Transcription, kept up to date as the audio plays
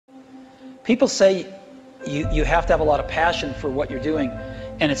People say you have to have a lot of passion for what you're doing,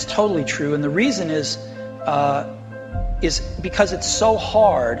 and it's totally true. And the reason is because it's so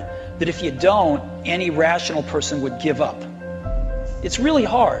hard that if you don't, any rational person would give up. It's really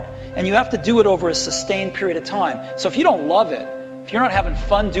hard, and you have to do it over a sustained period of time. So if you don't love it, if you're not having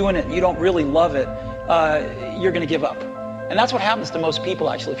fun doing it and you don't really love it, you're going to give up. And that's what happens to most people,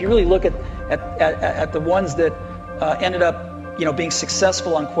 actually. If you really look at the ones that ended up, being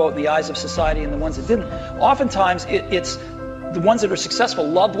successful, unquote, in the eyes of society, and the ones that didn't, oftentimes it's the ones that are successful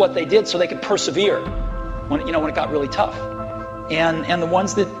loved what they did so they could persevere when it got really tough. And the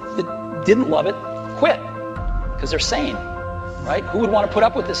ones that didn't love it quit because they're sane, right? Who would want to put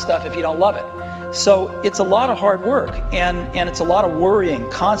up with this stuff if you don't love it? So it's a lot of hard work, and it's a lot of worrying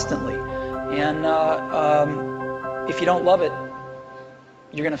constantly. And if you don't love it,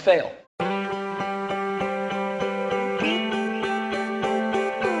 you're going to fail.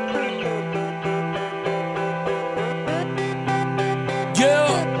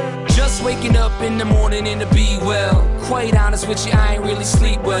 Waking up in the morning and to be well. Quite honest with you, I ain't really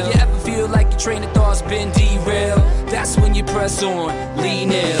sleep well. You ever feel like your train of thought's been derailed? That's when you press on,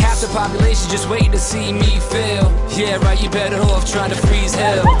 lean in. Half the population just waiting to see me fail. Yeah, right, you better off trying to freeze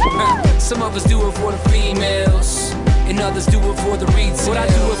hell. Some of us do it for the females, and others do it for the retail. But I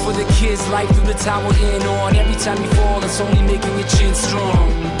do it for the kids, life through the time we're in on. Every time you fall, it's only making your chin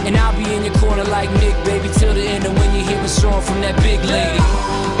strong. And I'll be in your corner like Nick, baby, till the end of when you hear a song from that big lady.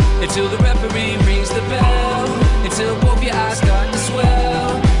 Until the referee rings the bell, until both your eyes start to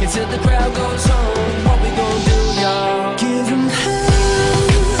swell, until the crowd goes home.